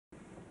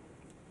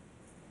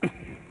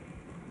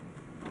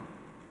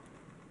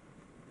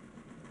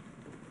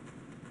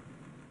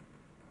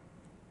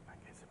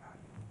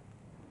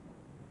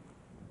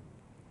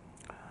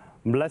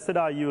Blessed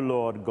are you,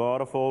 Lord,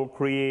 God of all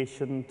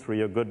creation. Through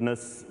your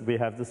goodness we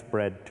have this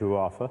bread to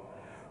offer,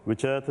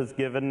 which earth has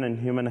given and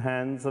human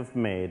hands have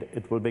made.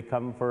 It will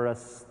become for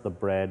us the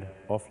bread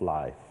of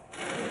life.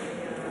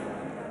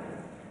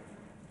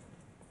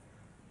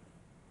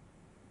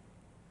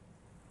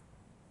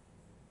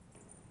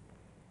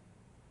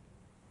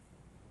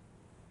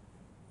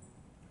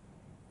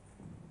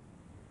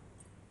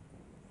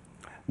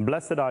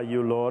 Blessed are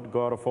you, Lord,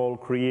 God of all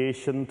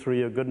creation. Through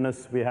your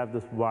goodness we have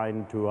this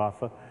wine to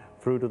offer,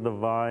 fruit of the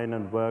vine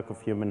and work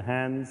of human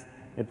hands.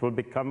 It will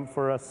become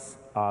for us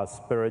our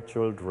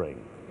spiritual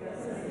drink.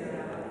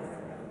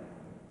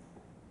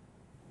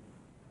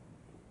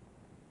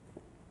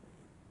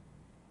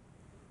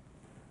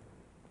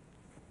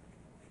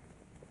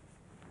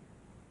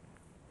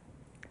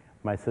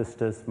 My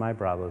sisters, my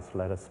brothers,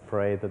 let us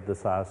pray that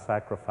this our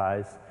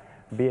sacrifice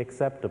be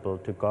acceptable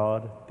to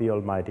God, the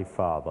Almighty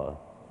Father.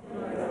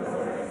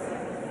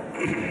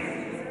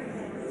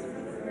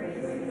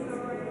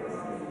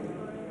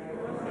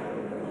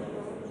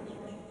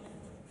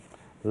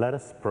 Let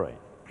us pray.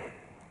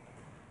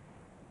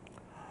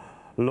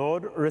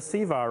 Lord,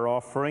 receive our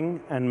offering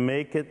and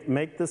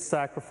make this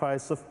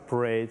sacrifice of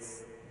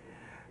praise.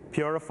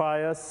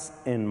 Purify us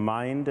in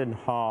mind and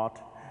heart,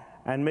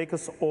 and make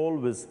us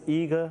always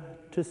eager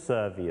to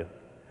serve you.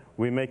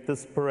 We make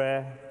this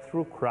prayer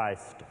through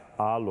Christ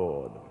our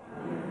Lord.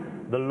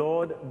 Amen. The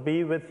Lord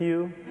be with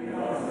you.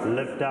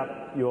 Lift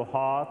up your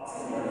hearts.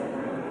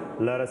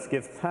 Let us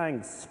give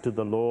thanks to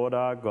the Lord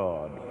our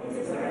God.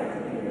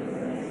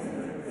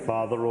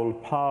 Father,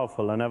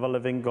 all-powerful and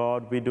ever-living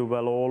God, we do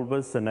well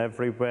always and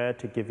everywhere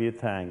to give you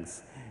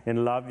thanks.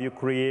 In love you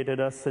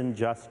created us, in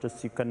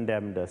justice you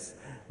condemned us,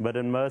 but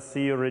in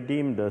mercy you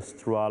redeemed us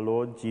through our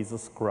Lord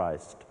Jesus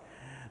Christ.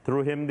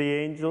 Through him the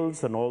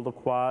angels and all the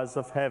choirs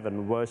of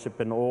heaven worship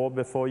in awe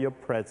before your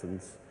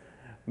presence.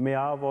 May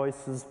our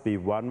voices be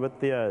one with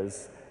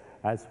theirs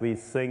as we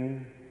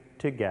sing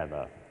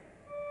together.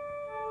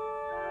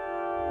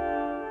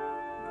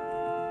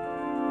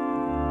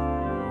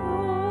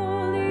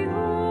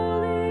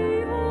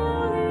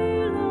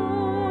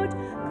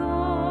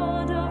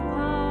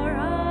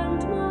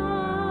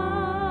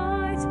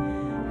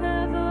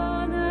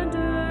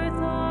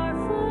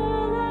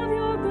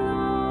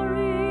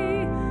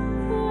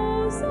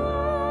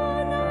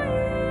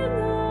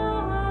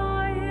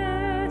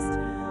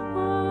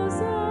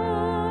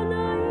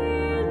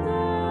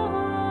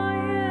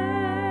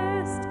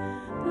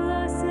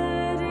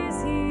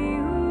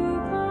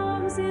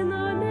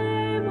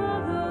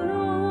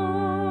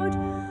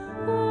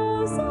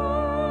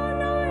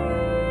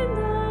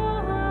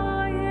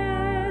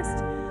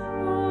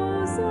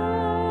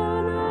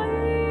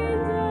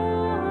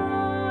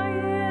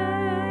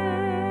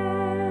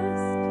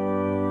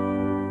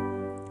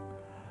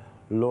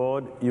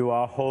 Lord, you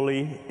are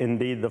holy,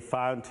 indeed the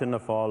fountain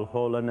of all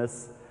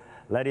holiness.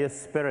 Let your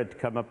Spirit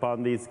come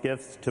upon these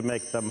gifts to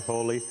make them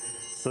holy,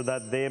 so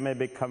that they may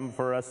become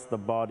for us the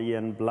body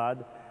and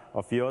blood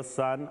of your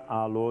Son,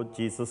 our Lord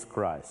Jesus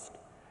Christ.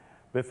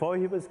 Before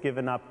he was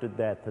given up to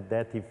death, a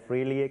death he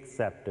freely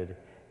accepted,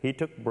 he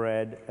took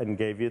bread and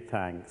gave you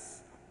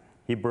thanks.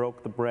 He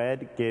broke the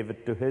bread, gave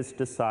it to his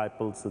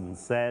disciples, and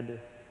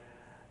said,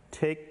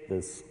 "Take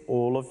this,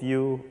 all of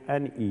you,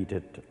 and eat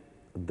it.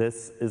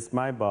 This is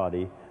my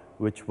body,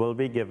 which will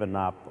be given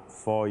up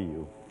for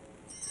you."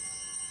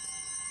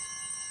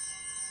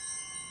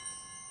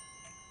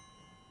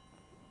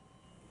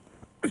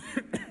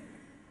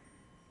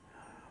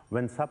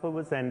 When supper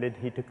was ended,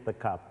 he took the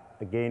cup.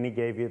 Again he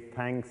gave you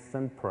thanks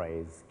and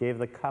praise, gave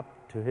the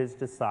cup to his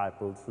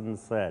disciples, and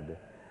said,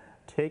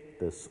 "Take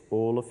this,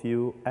 all of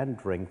you, and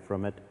drink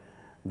from it.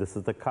 This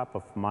is the cup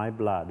of my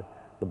blood,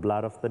 the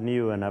blood of the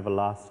new and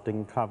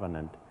everlasting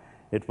covenant.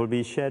 It will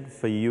be shed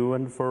for you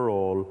and for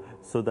all,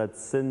 so that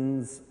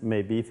sins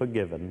may be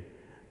forgiven.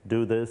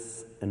 Do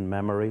this in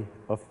memory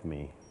of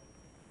me."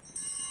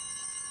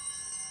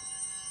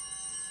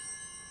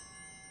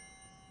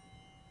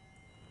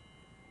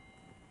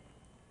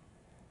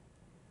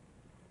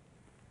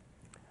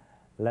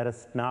 Let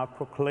us now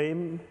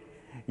proclaim,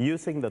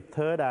 using the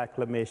third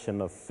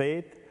acclamation of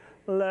faith,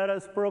 let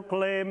us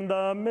proclaim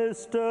the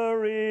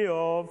mystery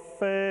of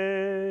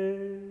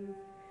faith.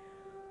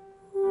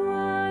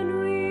 When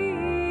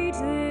we eat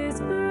this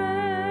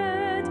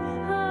bread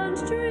and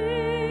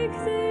drink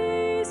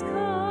this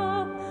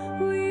cup,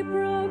 we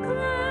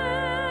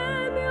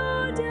proclaim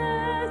your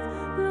death,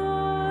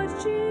 Lord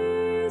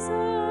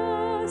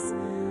Jesus,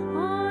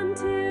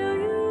 until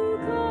you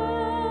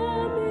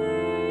come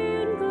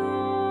in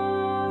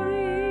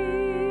glory.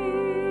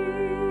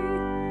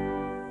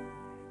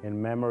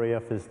 In memory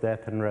of his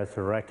death and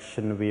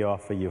resurrection, we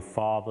offer you,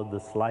 Father,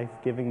 this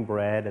life-giving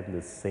bread and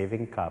this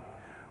saving cup.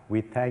 We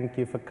thank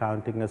you for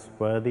counting us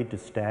worthy to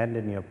stand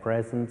in your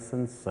presence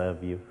and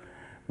serve you.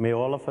 May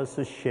all of us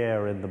who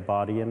share in the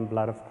body and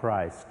blood of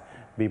Christ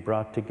be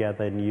brought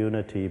together in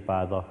unity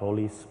by the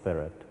Holy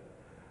Spirit.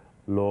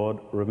 Lord,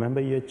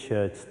 remember your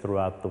church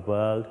throughout the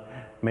world.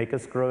 Make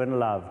us grow in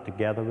love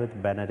together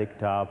with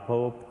Benedict our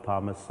Pope,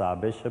 Thomas our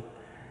Bishop,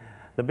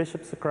 the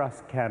bishops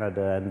across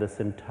Canada, and this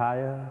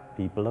entire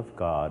people of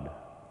God.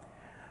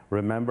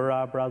 Remember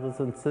our brothers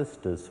and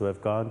sisters who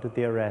have gone to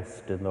their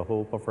rest in the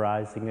hope of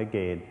rising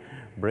again.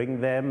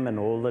 Bring them and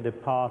all the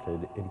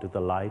departed into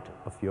the light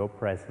of your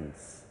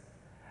presence.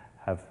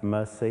 Have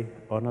mercy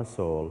on us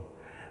all.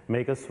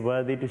 Make us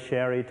worthy to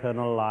share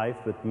eternal life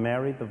with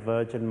Mary, the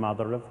Virgin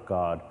Mother of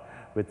God,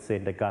 with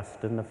St.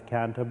 Augustine of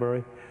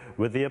Canterbury,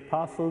 with the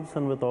apostles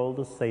and with all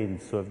the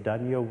saints who have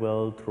done your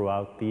will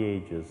throughout the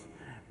ages.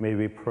 May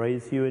we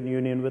praise you in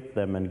union with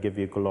them and give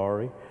you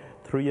glory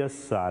through your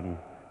Son,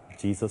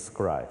 Jesus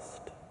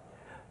Christ.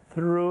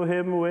 Through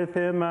him, with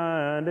him,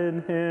 and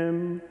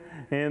in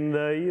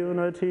the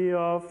unity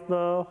of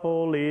the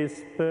Holy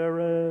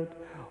Spirit,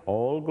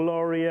 all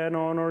glory and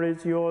honor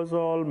is yours,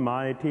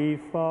 Almighty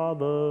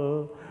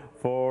Father,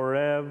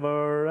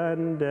 forever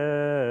and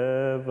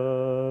ever.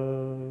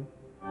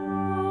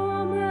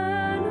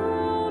 Amen, amen,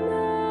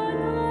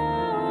 amen,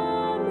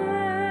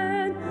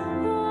 amen,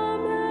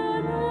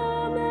 amen,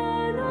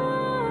 amen,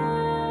 amen.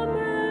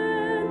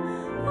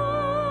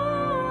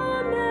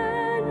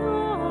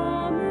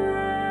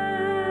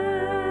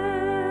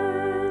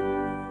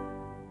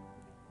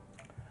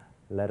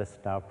 Let us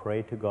now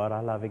pray to God,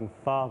 our loving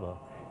Father,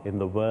 in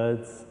the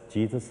words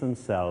Jesus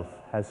himself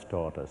has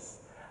taught us.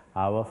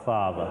 Our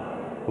Father,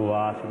 who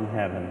art in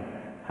heaven,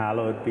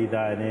 hallowed be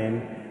thy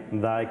name.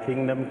 Thy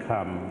kingdom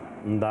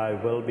come, thy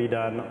will be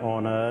done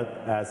on earth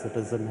as it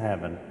is in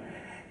heaven.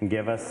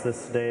 Give us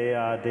this day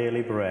our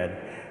daily bread,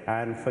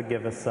 and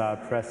forgive us our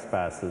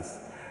trespasses,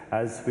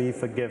 as we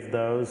forgive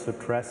those who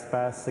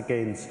trespass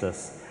against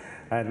us.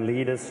 And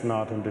lead us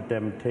not into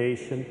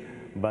temptation,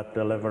 but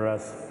deliver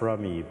us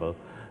from evil.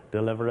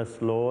 Deliver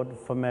us, Lord,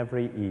 from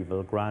every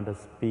evil. Grant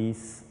us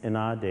peace in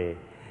our day.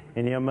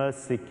 In your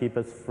mercy, keep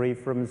us free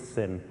from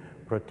sin.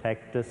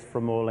 Protect us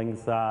from all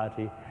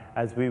anxiety,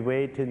 as we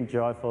wait in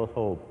joyful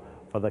hope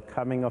for the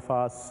coming of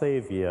our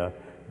Savior,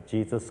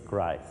 Jesus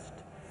Christ.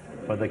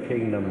 For the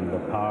kingdom, the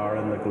power,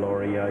 and the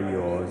glory are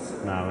yours,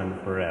 now and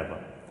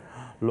forever.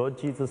 Lord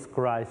Jesus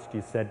Christ,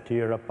 you said to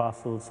your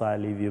apostles, I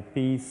leave you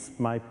peace,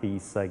 my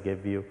peace I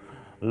give you.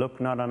 Look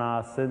not on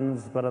our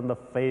sins, but on the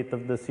faith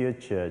of this your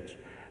church,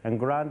 and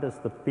grant us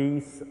the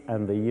peace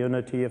and the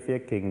unity of your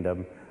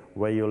kingdom,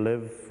 where you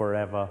live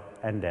forever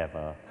and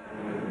ever.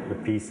 Amen. The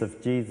peace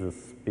of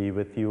Jesus be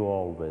with you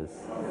always.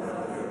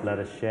 Let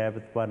us share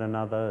with one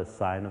another a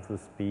sign of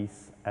this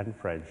peace and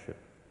friendship.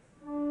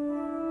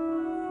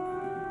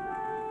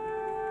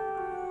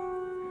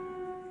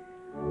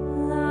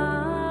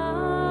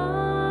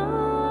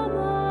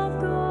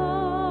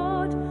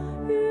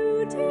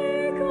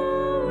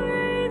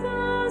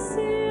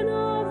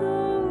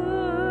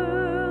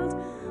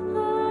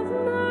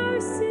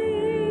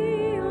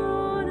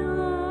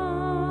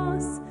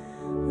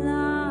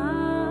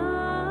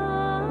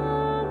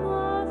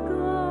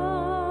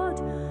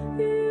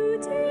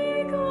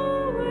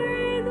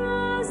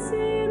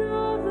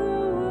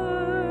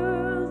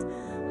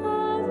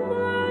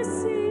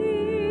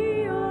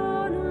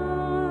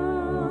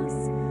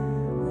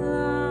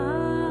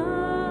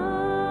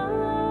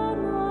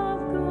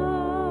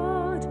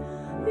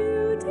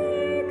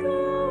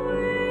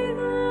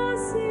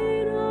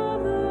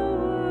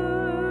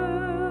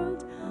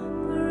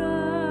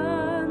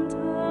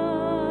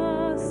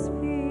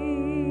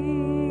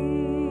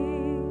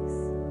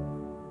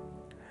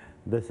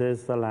 This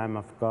is the Lamb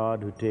of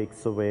God who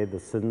takes away the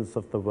sins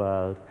of the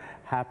world.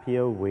 Happy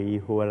are we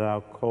who are now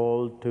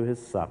called to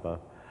his supper.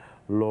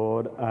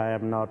 Lord, I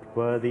am not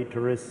worthy to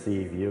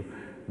receive you,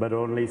 but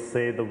only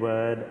say the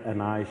word,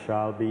 and I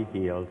shall be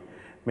healed.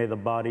 May the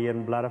body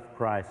and blood of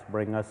Christ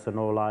bring us and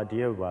all our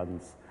dear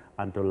ones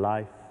unto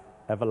life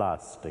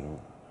everlasting.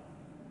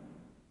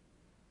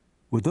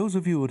 Would those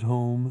of you at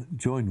home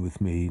join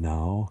with me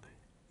now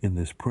in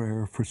this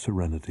prayer for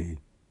serenity?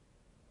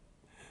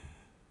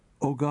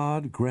 O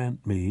God,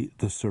 grant me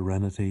the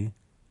serenity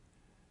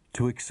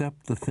to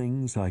accept the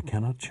things I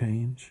cannot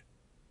change,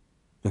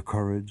 the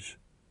courage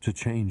to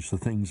change the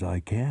things I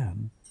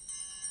can,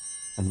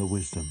 and the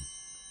wisdom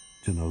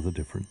to know the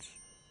difference.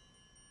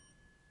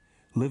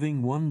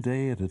 Living one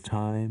day at a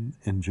time,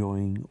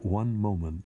 enjoying one moment